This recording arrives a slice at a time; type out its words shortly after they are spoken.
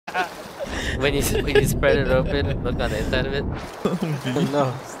when you spread it open and look on the inside of it.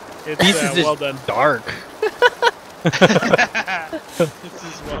 No. It's Beast is well just done. dark. This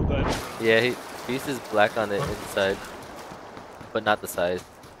is well done. Yeah, Beast is black on the inside, but not the side.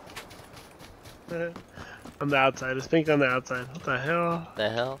 On the outside, it's pink on the outside. What the hell? The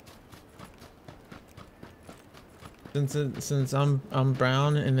hell? Since I'm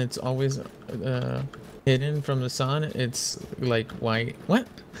brown and it's always hidden from the sun, it's like white. What?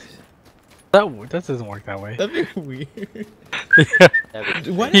 That doesn't work that way. That'd be weird. That'd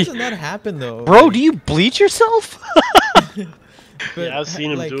be Why doesn't that happen though? Bro, do you bleach yourself? But, Yeah, I've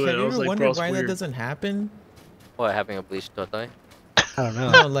seen him do it. Have I you was ever like, wondered bro, it's why that weird. doesn't happen? What, having a bleached totoy? I don't know.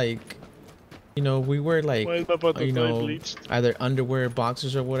 No, like, you know, we wear like, Why is my butt you know, bleached? either underwear,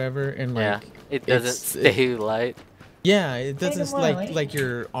 boxers, or whatever, and like, Yeah, it doesn't stay light. yeah, it doesn't Good morning. like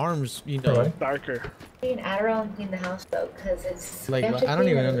your arms, you know. Darker. Clean Adderall and clean the house though, because it's Like, you have to I don't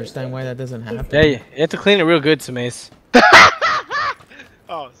clean even it. understand why that doesn't happen. Yeah, you have to clean it real good, Sumace.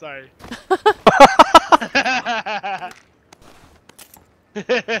 Oh, sorry.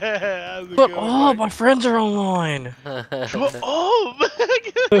 But oh, my friends are online.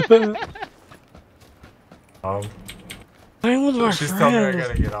 Playing with my She's telling me I friends.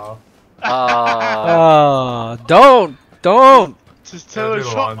 gotta get off. Don't. Just tell her, do the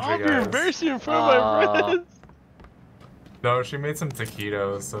shut laundry, up, you're guys. embarrassing in front of my friends. No, she made some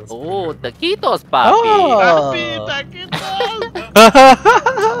taquitos. So it's Oh, pretty taquitos, papi. Oh. Papi,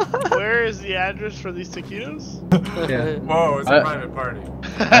 taquitos. Where is the address for these taquitos? Yeah. good. Whoa, it's a private party. Are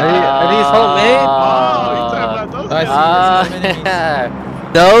these homemade? Oh, you talking about those I guys? see. There's some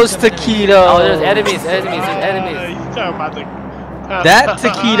enemies. Those taquitos. Oh, there's enemies, enemies, there's enemies. You talking about the... That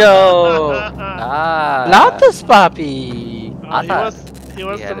taquito. Ah. Not this papi. I thought he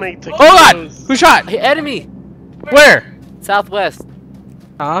wants he to had make taquitos. Oh God! Who shot? Hey, enemy! Where? Southwest.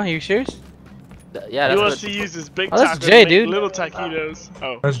 Huh? You serious? Yeah, He that's wants good. to use his big Oh, that's taco Jay, to make dude. little taquitos.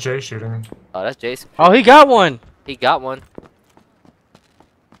 Oh. That's Jay shooting. Oh, that's Jason. Oh, he got one. He got one.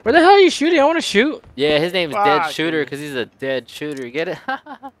 Where the hell are you shooting? I want to shoot. Yeah, his name's Dead Fuck Shooter you. because he's a dead shooter. Get it?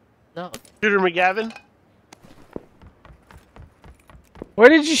 No. Shooter McGavin? Where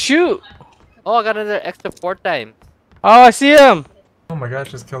did you shoot? Oh, I got another extra 4 times. Oh, I see him. Oh my god,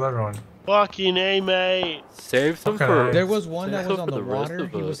 just killed everyone. Fucking A, mate. Save some Okay. for. There was one that Save was some on for the rest water.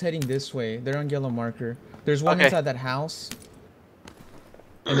 of He us. was heading this way. They're on yellow marker. There's one Okay. inside that house.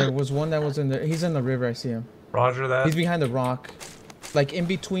 And there was one that was in the. He's in the river. I see him. Roger that. He's behind the rock, like in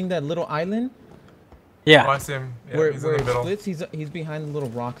between that little island Oh, Yeah. I see him. Yeah, where he's where in it the middle. splits. He's behind the little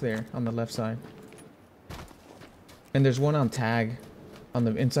rock there on the left side. And there's one on tag, on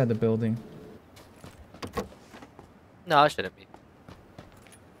the inside the building. No, it shouldn't be.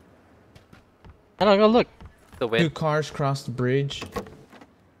 I don't go look. The 2 wind. cars crossed the bridge.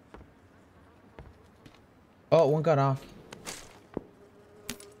 Oh, one got off.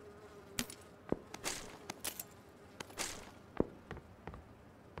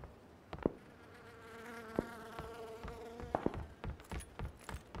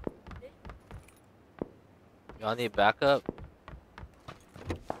 Y'all need backup?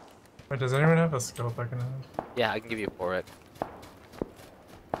 Wait, does anyone have a scope I can have? Yeah, I can give you 4 it.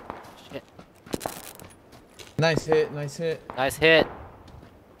 Shit. Nice hit. Nice hit. Nice hit.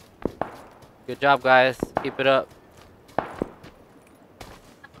 Good job, guys. Keep it up.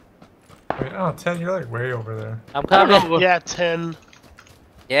 Wait, oh, Ted, you're like way over there. I'm coming. Yeah, 10.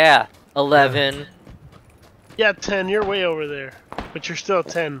 Yeah, 11. Yeah, 10. You're way over there. But you're still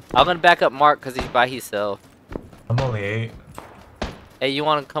 10. I'm gonna back up Mark because he's by himself. I'm only 8. Hey, you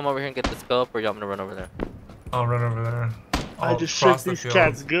want to come over here and get the scope, or you want me to run over there? I'll run over there. I I'll just shook cross the these fields.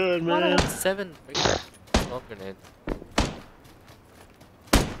 cats good, man. 7 freaking smoke grenades.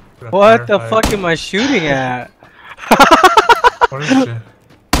 Get a What the firefight. fuck am I shooting at? What is it?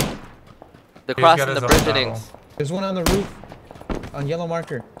 The He's crossing got the his own bridgeonings. There's one on the roof, on yellow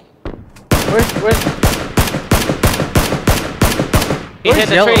marker. Where's He Where's hit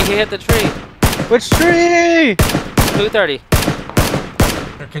the yellow? tree. He hit the tree. which tree? 230.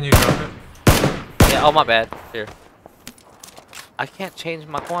 Or can you drop it? Yeah. Oh my bad. Here. I can't change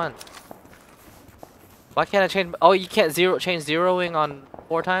my one. Why can't I change? Oh, you can't change zeroing on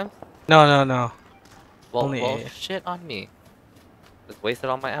 4 times. No. Well, Only well, 8. shit on me. Just wasted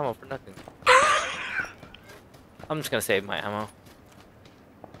all my ammo for nothing. I'm just gonna save my ammo.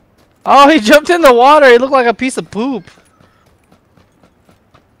 Oh, he jumped in the water. He looked like a piece of poop.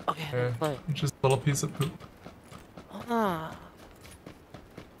 Okay. Yeah, let's play. just a little piece of poop. Ah.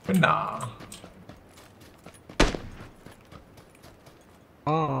 But nah.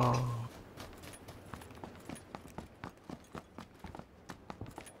 Oh.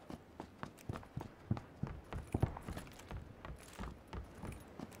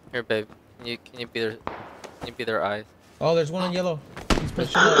 Here, babe. Can you be their eyes? Oh, there's one on yellow. He's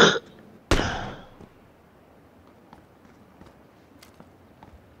pushing up.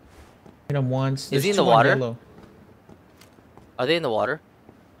 Hit him once. Is There's he in two the on water? yellow. Are they in the water?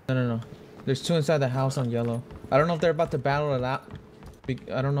 No. There's two inside the house on yellow. I don't know if they're about to battle it out.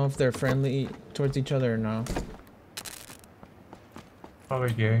 I don't know if they're friendly towards each other or no.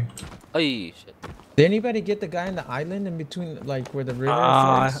 Probably gay. Oh shit. Did anybody get the guy in the island in between, like where the river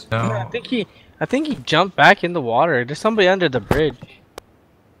flows? No. I think he jumped back in the water. There's somebody under the bridge.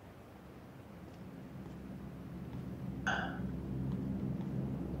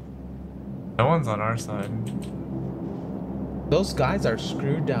 No one's on our side. Those guys are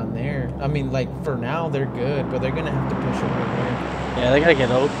screwed down there. I mean, like for now they're good, but they're gonna have to push over there. Yeah, they gotta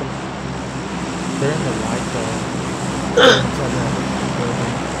get open. They're in the white though. Inside that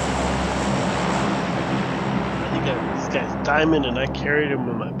building. I think this guy's diamond, and I carried him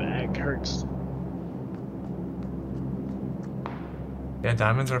in my bag. Hurts. Yeah,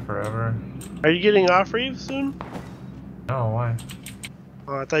 diamonds are forever. Are you getting off Reeve soon? No, why?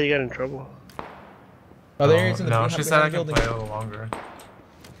 Oh, I thought you got in trouble. Oh, there he is in the no, behind she said I the can building. play a little longer.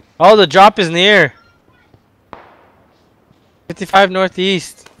 Oh, the drop is near. 55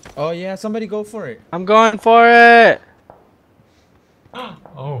 northeast. Oh yeah, somebody go for it. I'm going for it.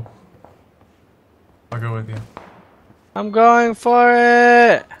 Oh. I'll go with you. I'm going for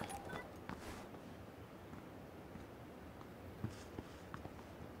it.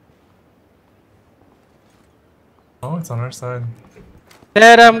 Oh, it's on our side.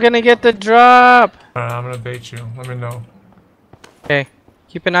 Dad, I'm gonna get the drop. Alright, I'm gonna bait you. Let me know. Okay,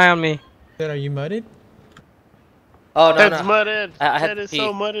 keep an eye on me. Dad, are you mudded? Oh no, That's no. mudded. I had That to is pee.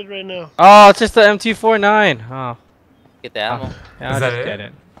 so mudded right now. Oh, it's just the M249. Oh, Get the ammo. yeah, I'll Is that just it? get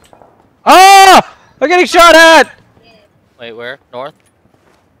it. Oh, I'm getting shot at. Wait, where? North?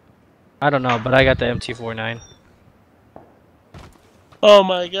 I don't know, but I got the M249. Oh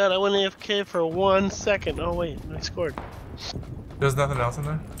my god, I went AFK for 1 second. Oh wait, I scored. There's nothing else in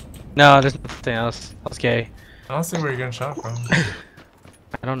there? No, there's nothing else. Okay, I don't see where you're getting shot from.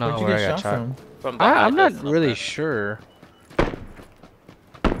 I don't know Where'd you where get I got shot shot. from? From behind I'm not us, really okay. sure.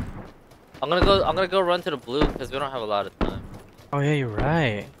 I'm gonna go run to the blue because we don't have a lot of time. Oh yeah, you're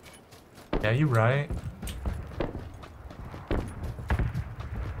right. Yeah, you right.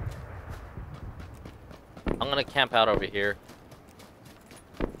 I'm gonna camp out over here.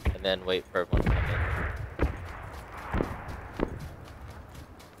 And then wait for everyone to come in.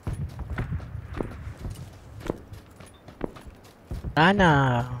 I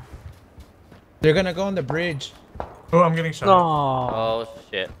know. They're gonna go on the bridge. Oh, I'm getting shot. Oh. Oh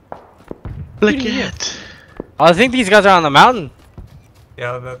shit. Look at it. I think these guys are on the mountain.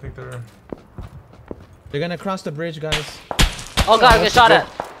 Yeah, I think they're... They're gonna cross the bridge, guys. Oh god, I get shot at!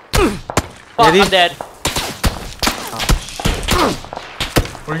 Fuck, these- I'm dead.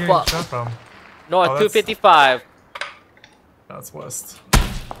 Where are you getting Fuck. shot from? North Oh, that's- 255. That's west.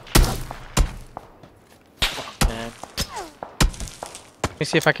 Man. Let me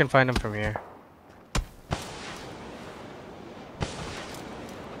see if I can find them from here.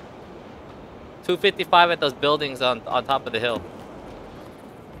 $255 at those buildings on top of the hill.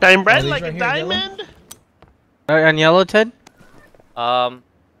 I'm red these like right a here, yellow? diamond. On yellow, Ted?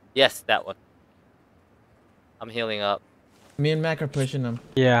 Yes, that one. I'm healing up. Me and Mac are pushing them.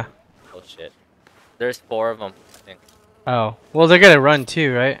 Yeah. Oh shit. There's 4 of them, I think. Oh. Well, they're gonna run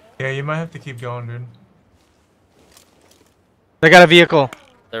too, right? Yeah, you might have to keep going, dude. They got a vehicle.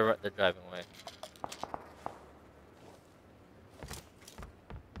 They're driving away.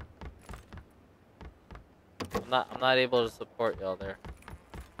 I'm not able to support y'all there.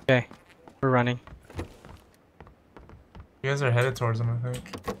 Okay. We're running. You guys are headed towards them, I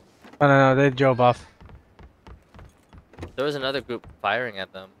think. Oh, no, they drove off. There was another group firing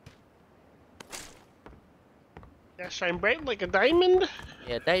at them. Yeah, shine bright like a diamond.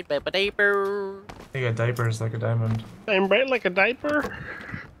 Yeah, diaper. They got diapers like a diamond. Shine bright like a diaper.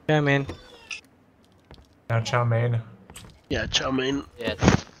 Yeah, man. Now chow mein. Yeah, chow mein. Yeah,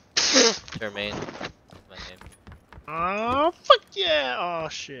 Jermaine. That's my name. Oh fuck yeah! Oh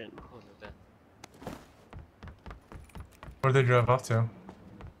shit. Oh, no bad. Where'd they drive off to?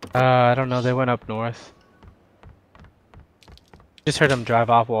 I don't know. They went up north. Just heard them drive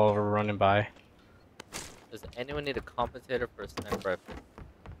off while we're running by. Does anyone need a compensator for a sniper rifle?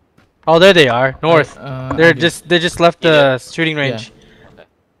 Oh, there they are. North. I They do. just left You the shooting range.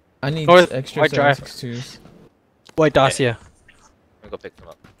 I need North, extra white drive. 762s. White Dacia. Let me go pick them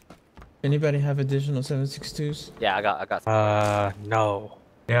up. Anybody have additional 762s? Yeah, I got some. No.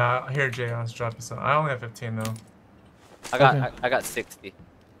 Yeah, here, Jay, I'll drop you some. I only have 15 though. I got okay. I got 60.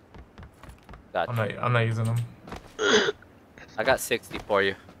 Gotcha. I'm not using them. I got 60 for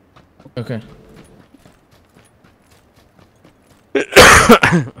you. Okay.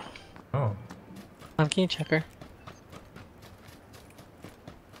 Oh. Can you check her?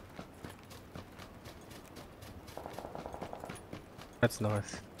 That's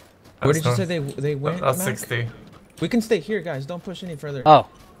north. Where did you That's say they went? That's Mac? 60. We can stay here, guys. Don't push any further. Oh.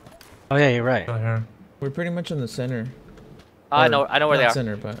 Oh yeah, you're right. Still here. We're pretty much in the center. I Or know where they not are.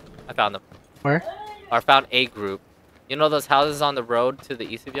 Center, but I found them. Where? I found a group. You know those houses on the road to the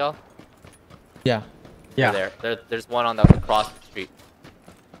east of y'all? yeah. Yeah. There's one on the across the street.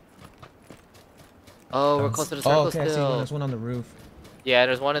 Oh, we're Sounds- close to the circle Oh, okay. I see one. still. There's one on the roof. Yeah,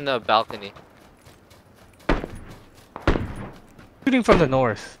 there's one in the balcony. Shooting from the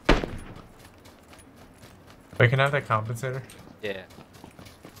north. We can have that compensator. Yeah.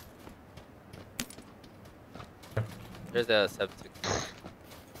 There's a 7.6.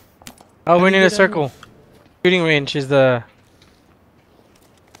 Oh, we're did you near the get out of- circle. Shooting range is the.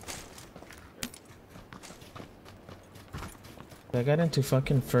 I got into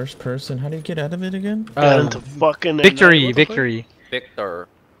fucking first person. How do you get out of it again? Got into fucking Victory, what the fuck? victory. Victor.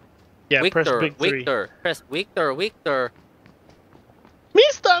 Yeah, press Victor. big three. Victor. Press Victor. Victor.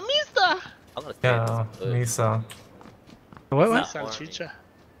 Mister. I'm gonna say Yeah, this. Good. Misa. What? It's What? not Salchicha.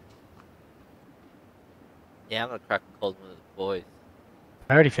 Yeah, I'm gonna crack a cold one of the boys.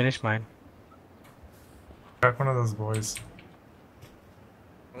 I already finished mine. Crack one of those boys.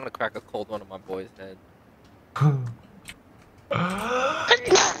 I'm gonna crack a cold one of my boys' head.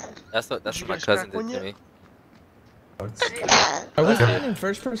 That's what Did you my guys cousin crack one did to yet? me. Are we playing in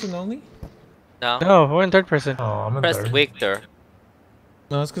first person only? No. No, we're in third person. Oh, I'm in Press third. Victor.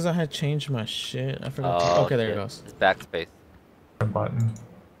 No, it's because I had changed my shit. I forgot. to... Oh, Okay, there shit. it goes. It's backspace. Button.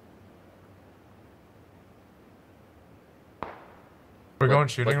 We're going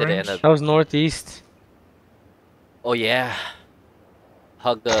shooting did it range? end up- That was northeast. Oh yeah.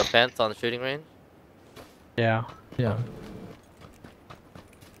 Hug the fence on the shooting range. Yeah. Yeah.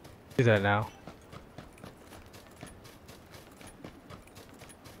 Do that now.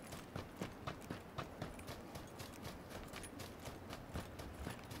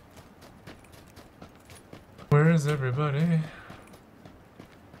 Where is everybody?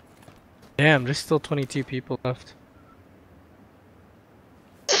 Damn, there's still 22 people left.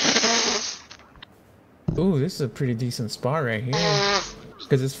 Ooh, this is a pretty decent spot right here.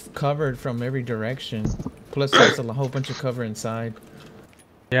 Because it's covered from every direction. Plus, there's a whole bunch of cover inside.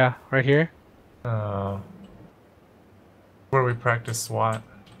 Yeah, right here. Where we practice SWAT.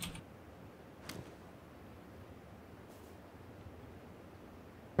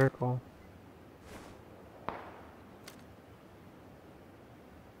 Circle.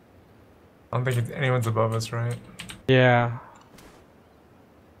 I don't think anyone's above us, right? Yeah.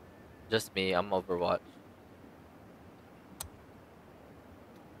 Just me. I'm Overwatch.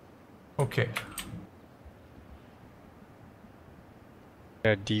 Okay.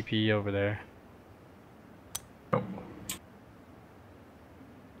 Got DP over there. Nope.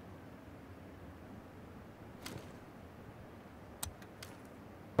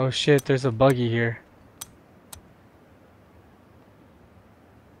 Oh shit, there's a buggy here.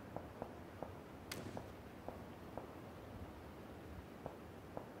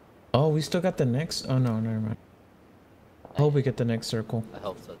 Oh, we still got the next. Oh, no, never mind. Hope we get the next circle. I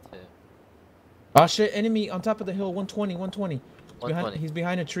hope so too. Oh, shit. Enemy on top of the hill. 120, 120. 120. He's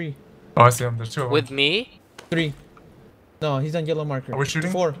behind a tree. Oh, I see him. There's two of them. With me? 3. No, he's on yellow marker. Are we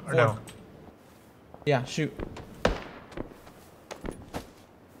shooting? 4. Or 4. no? Yeah, shoot.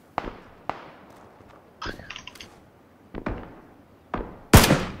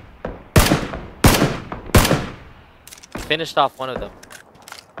 Finished off one of them.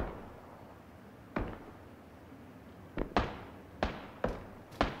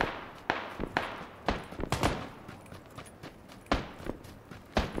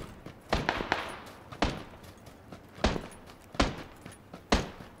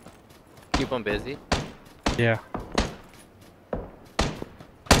 Keep them busy. Yeah.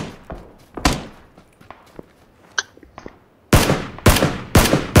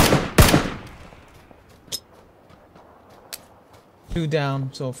 Two down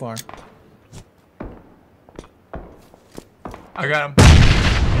so far. I got him.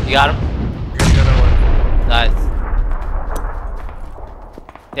 You got him? I got the other one. Nice.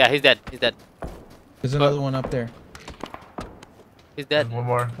 Yeah, he's dead. He's dead. There's another one up there. He's dead. One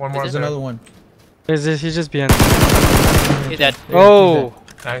more. One more. Is There's it? there. another one. There's this, he's just behind. He's dead. Oh!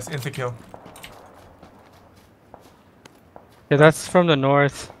 Nice. Into kill. Yeah, that's from the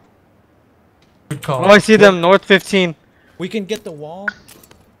north. Good call. Oh, I see them, north 15. We can get the wall.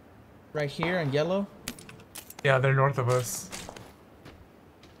 Right here in yellow. Yeah, they're north of us.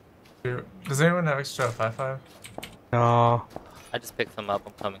 Does anyone have extra 5.5? No. I just picked some up.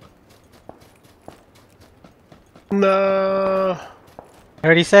 I'm coming. No.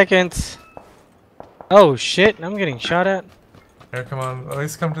 30 seconds. Oh shit! I'm getting shot at. Here, come on. At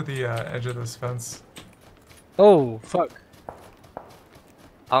least come to the edge of this fence. Oh fuck.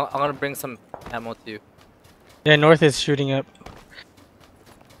 I'm gonna bring some ammo to you. Yeah, north is shooting up.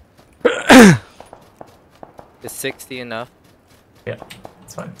 Is 60 enough? Yeah,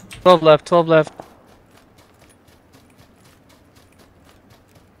 it's fine. 12 left. 12 left.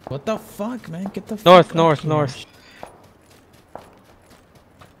 What the fuck, man? Get the North, fuck north, up here. north.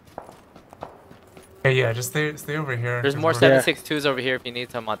 Okay, yeah, just stay over here. There's 'cause more we're- 7.62s over here if you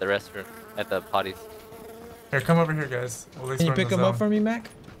need some at the restroom, at the potties. Here, come over here, guys. At least Can you we're in pick the them up zone. for me, Mac?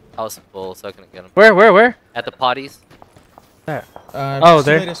 I was full, so I couldn't get them. Where? At the potties. There. Oh,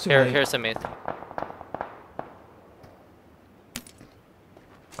 there. Here's some mates.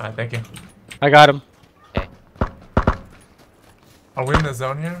 Alright, thank you. I got him. Okay. Are we in the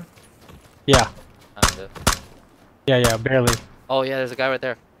zone here? Yeah. Kinda. Yeah, barely. Oh yeah, there's a guy right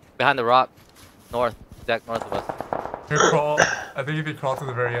there. Behind the rock. North. Exact north of us. Here, crawl. I think if you crawl to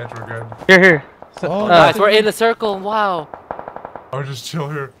the very edge, we're good. Here. Oh, Guys, we're in the circle. Wow. I would just chill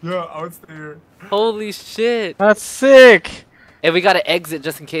here. Yeah, I would stay here. Holy shit. That's sick. And we gotta exit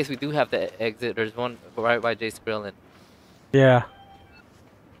just in case we do have to exit. There's one right by Jace Grillin. Yeah.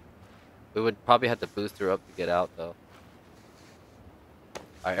 We would probably have to boost her up to get out though.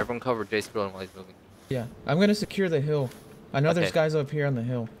 Alright, everyone cover Jace Grillin while he's moving. Yeah, I'm gonna secure the hill. I know there's Okay. guys up here on the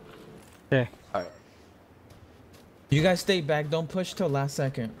hill. Okay. Alright, You guys stay back. Don't push till last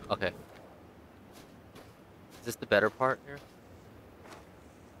second. okay. Is this the better part here?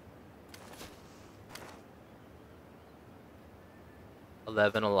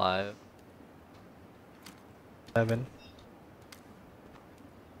 $11 alive. 7.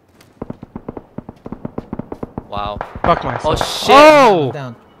 Wow. Fuck myself. Oh shit! Oh!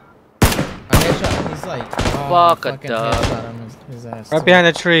 Down. I headshot. He's like, oh, Fuck a fucking dub. headshot him, his ass. Right behind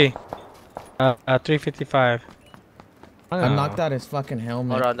the tree. 355. I knocked out his fucking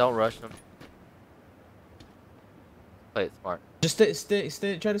helmet. Hold on, don't rush him. Play it smart. Just stay.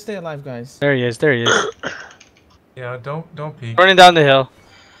 Try to stay alive, guys. There he is. Yeah, don't peek. Running down the hill.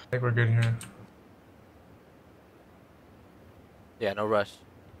 I think we're good here. Yeah, no rush.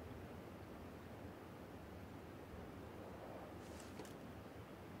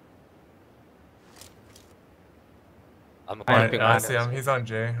 I'm Alright, camping I on see him. He's on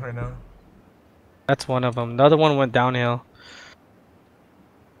J right now. That's one of them. The other one went downhill.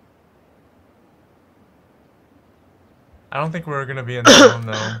 I don't think we're gonna be in the zone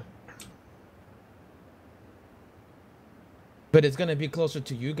though. But it's gonna be closer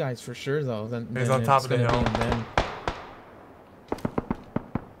to you guys for sure, though. He's than on top it's of the gonna be hill. in them.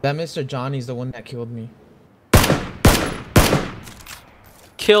 That Mr. Johnny's the one that killed me.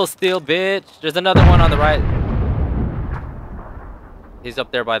 Kill steal, bitch. There's another one on the right. He's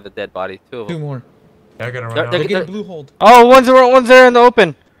up there by the dead body. Two of Two them. more. Yeah, I gotta run They're- out. They're They're- getting blue hold. Oh, one's there in the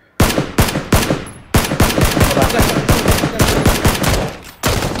open.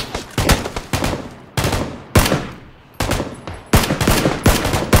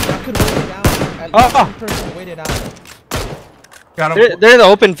 I could wait it out. At least Oh. one person wait it out. Got him. They're in the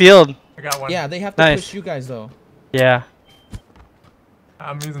open field. I got one. Yeah, they have to Nice. push you guys though. Yeah.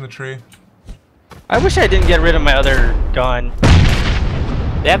 I'm using the tree. I wish I didn't get rid of my other gun.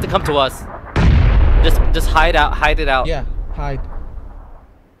 They have to come to us. Just hide it out. Yeah, hide.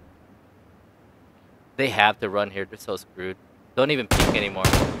 They have to run here. They're so screwed. Don't even peek anymore.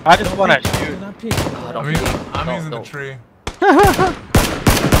 I just want to Do shoot. not peek. Oh, don't I'm, peek. I'm Don't- using the don't. tree.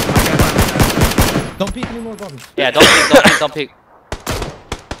 Don't peek anymore, Bobby. Yeah, don't peek, don't peek, don't peek.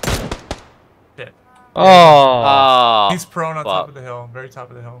 Shit. Oh. Oh. He's prone on fuck. top of the hill. Very top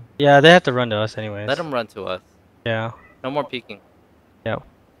of the hill. Yeah, they have to run to us anyways. Let them run to us. Yeah. No more peeking. Yeah.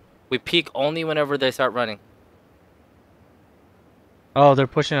 We peek only whenever they start running. Oh, they're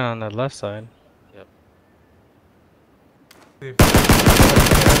pushing on the left side. See if-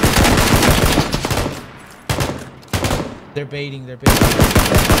 They're baiting. They're baiting.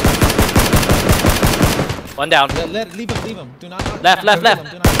 One down. Leave him. Do not. Left, left, do left.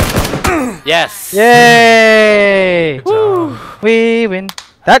 not- do not- Yes. Yay! Good job. We win.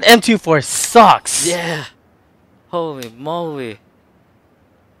 That M24 sucks. Yeah. Holy moly.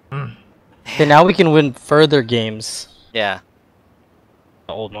 Okay, now we can win further games. Yeah.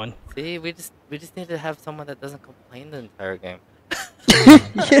 The old one. See, we just need to have someone that doesn't complain the entire game.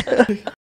 Yeah.